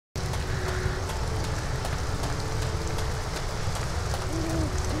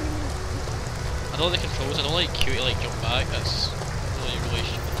don't like the controls, I don't like Q to like jump back, that's really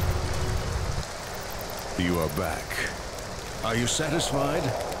stupid. You are back. Are you satisfied?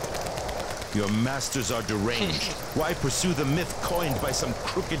 Your masters are deranged. Why pursue the myth coined by some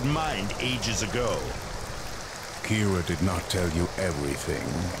crooked mind ages ago? Kira did not tell you everything,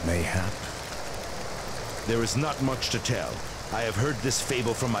 mayhap? There is not much to tell. I have heard this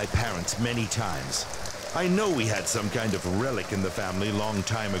fable from my parents many times. I know we had some kind of relic in the family long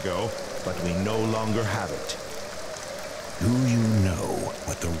time ago, but we no longer have it. Do you know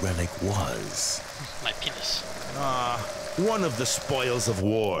what the relic was? My penis. One of the spoils of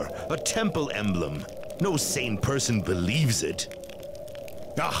war, a temple emblem. No sane person believes it.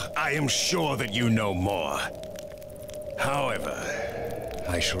 I am sure that you know more. However,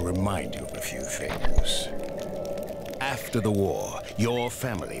 I shall remind you of a few things. After the war, your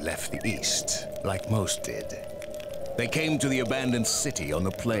family left the East, like most did. They came to the abandoned city on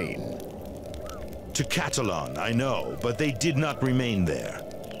the plain. To Catalan, I know, but they did not remain there.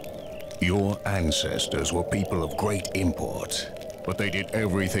 Your ancestors were people of great import, but they did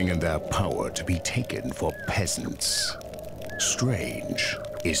everything in their power to be taken for peasants. Strange,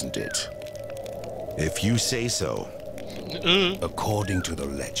 isn't it? If you say so. According to the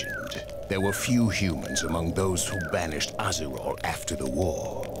legend, there were few humans among those who banished Azirol after the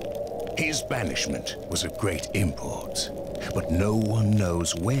war. His banishment was of great import, but no one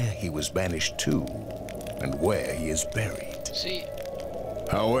knows where he was banished to and where he is buried. See?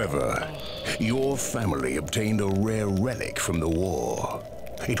 However, your family obtained a rare relic from the war.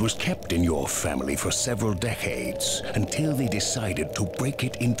 It was kept in your family for several decades until they decided to break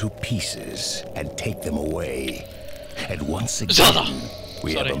it into pieces and take them away. And once again,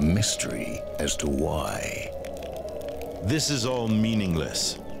 we have a mystery as to why. This is all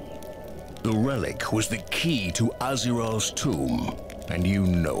meaningless. The relic was the key to Aziral's tomb, and you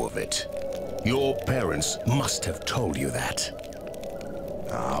know of it. Your parents must have told you that.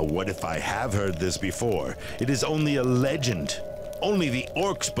 What if I have heard this before? It is only a legend. Only the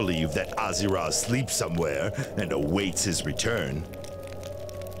orcs believe that Aziraal sleeps somewhere and awaits his return.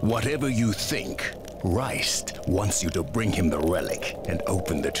 Whatever you think, Reist wants you to bring him the relic and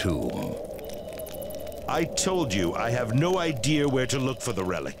open the tomb. I told you I have no idea where to look for the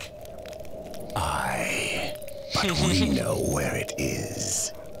relic. Aye, but we know where it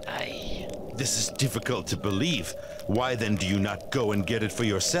is. Aye. This is difficult to believe. Why then do you not go and get it for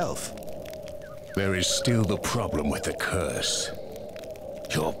yourself? There is still the problem with the curse.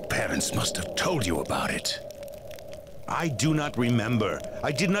 Your parents must have told you about it. I do not remember.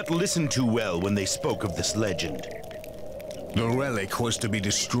 I did not listen too well when they spoke of this legend. The relic was to be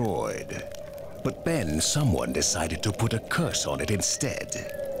destroyed, but then someone decided to put a curse on it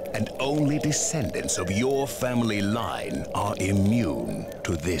instead. And only descendants of your family line are immune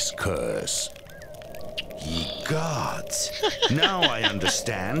to this curse. Ye gods! Now I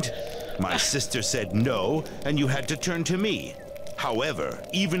understand. My sister said no, and you had to turn to me. However,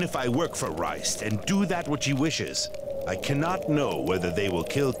 even if I work for Reist and do that which he wishes, I cannot know whether they will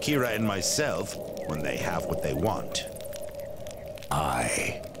kill Kira and myself when they have what they want.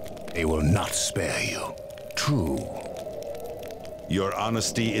 Aye, they will not spare you. True. Your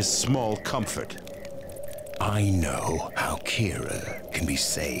honesty is small comfort. I know how Kira can be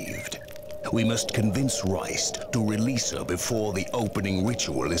saved. We must convince Reist to release her before the opening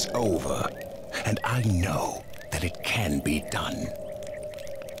ritual is over. And I know that it can be done.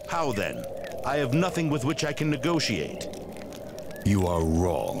 How then? I have nothing with which I can negotiate. You are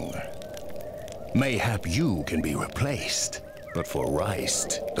wrong. Mayhap you can be replaced, but for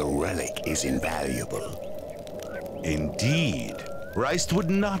Reist, the relic is invaluable. Indeed. Reist would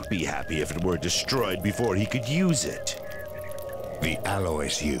not be happy if it were destroyed before he could use it. The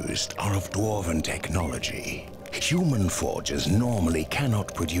alloys used are of dwarven technology. Human forges normally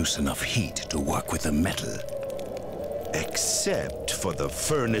cannot produce enough heat to work with the metal. Except for the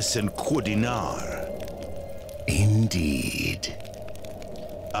furnace in Qudinar. Indeed.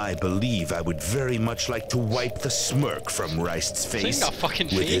 I believe I would very much like to wipe the smirk from Reist's face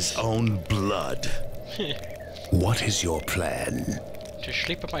with his own blood. What is your plan? To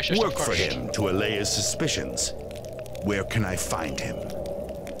sleep with my sister Work for him to allay his suspicions. Where can I find him?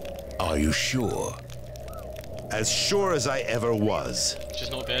 Are you sure? As sure as I ever was.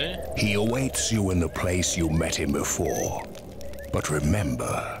 She's not very. He awaits you in the place you met him before. But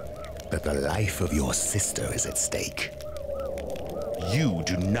remember that the life of your sister is at stake. You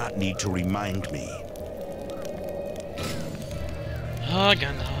do not need to remind me. Ah,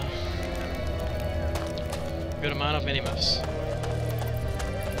 Gandalf. You're a man of many myths.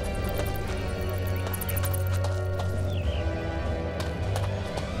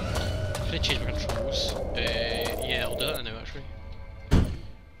 change my controls. Yeah, I'll do that now actually.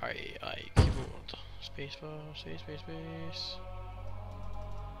 Keyboard. Spacebar, space.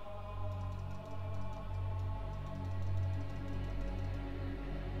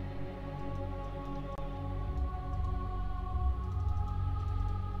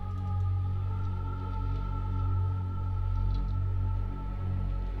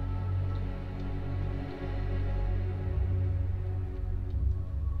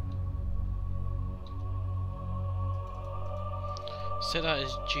 Set that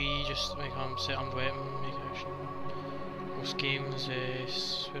as G, just to make set armed weapon, make action. Most games,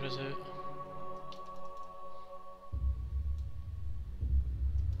 where is it?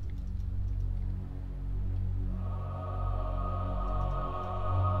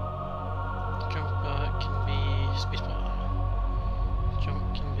 Jump back can be spacebar. Jump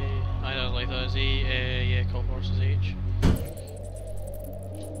can be either like that as A, yeah, call horse is H.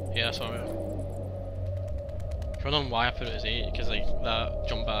 Yeah, that's alright. I don't know why I put it as 8, because like that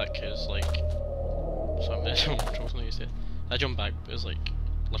jump back is like something else. I was not used to. That jump back is like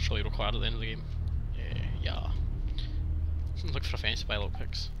literally required at the end of the game. Yeah. Look for offensive by little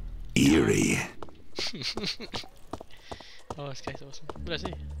picks. Eerie. Oh, this guy's awesome. What is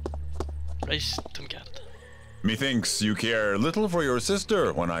he? Rice Tomcat. Methinks you care little for your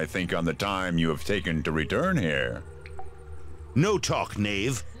sister when I think on the time you have taken to return here. No talk,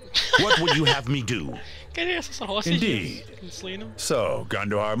 knave. What would you have me do? Indeed. So,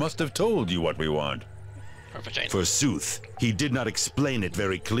 Gandhar must have told you what we want. Forsooth, he did not explain it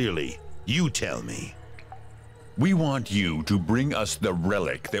very clearly. You tell me. We want you to bring us the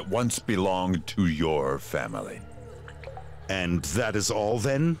relic that once belonged to your family. And that is all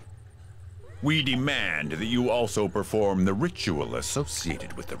then? We demand that you also perform the ritual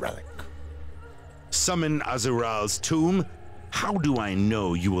associated with the relic. Summon Azural's tomb? How do I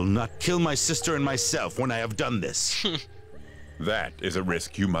know you will not kill my sister and myself when I have done this? That is a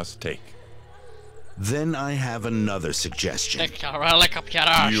risk you must take. Then I have another suggestion.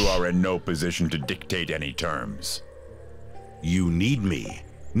 You are in no position to dictate any terms. You need me.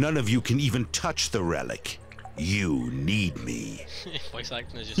 None of you can even touch the relic. You need me.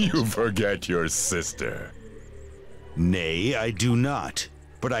 You forget your sister. Nay, I do not.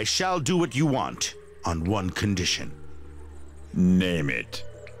 But I shall do what you want, on one condition. Name it.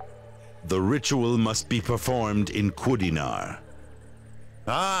 The ritual must be performed in Kudinar.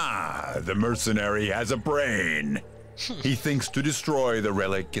 Ah, the mercenary has a brain. He thinks to destroy the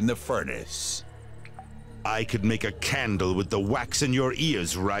relic in the furnace. I could make a candle with the wax in your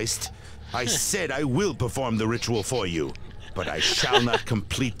ears, Reist. I said I will perform the ritual for you, but I shall not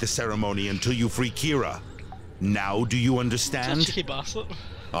complete the ceremony until you free Kira. Now do you understand?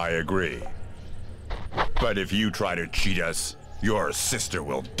 I agree. But if you try to cheat us, your sister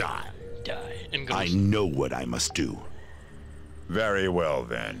will die. I know what I must do. Very well,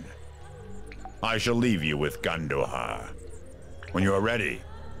 then. I shall leave you with Gandhar. When you are ready,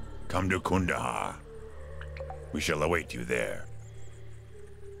 come to Kundahar. We shall await you there.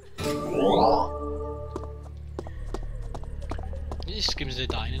 He just screams of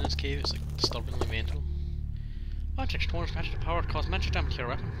dying in this cave, it's like disturbingly mental. Magic storms magic power cause magic damage to your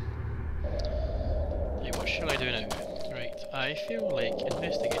weapon. Hey, what shall I do now? Right, I feel like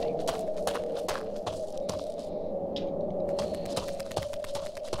investigating.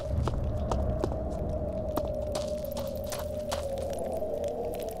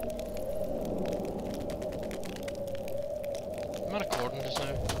 Am I recording just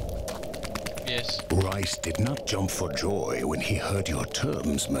now? Yes. Rice did not jump for joy when he heard your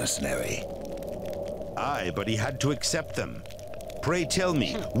terms, mercenary. Aye, but he had to accept them. Pray tell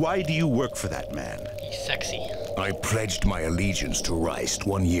me, why do you work for that man? He's sexy. I pledged my allegiance to Rice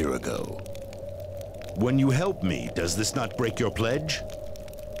 1 year ago. When you help me, does this not break your pledge?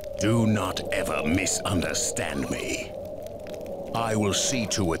 Do not ever misunderstand me. I will see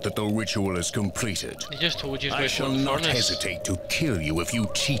to it that the ritual is completed. He just told you I shall not hesitate to kill you if you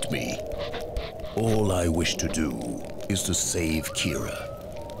cheat me. All I wish to do is to save Kira.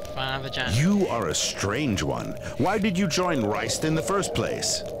 You are a strange one. Why did you join Reist in the first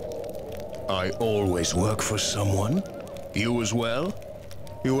place? I always work for someone. You as well?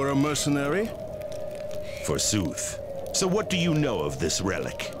 You are a mercenary? Forsooth. So what do you know of this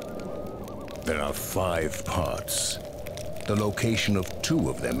relic? There are 5 parts. The location of 2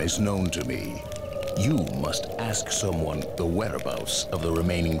 of them is known to me. You must ask someone the whereabouts of the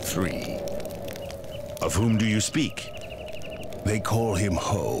remaining 3. Of whom do you speak? They call him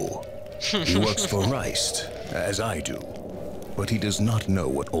Ho. He works for Reist, as I do. But he does not know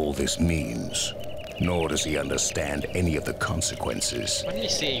what all this means. nor does he understand any of the consequences. What did he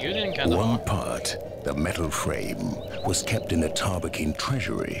say? You're in Kandahar. One part, the metal frame, was kept in the Tarbakin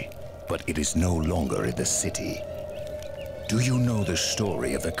treasury, but it is no longer in the city. Do you know the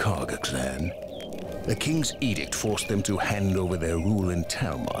story of the Karga clan? The king's edict forced them to hand over their rule in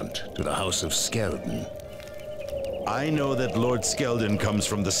Talmont to the House of Skeldon. I know that Lord Skeldon comes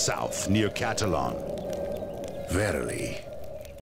from the south, near Catalan. Verily,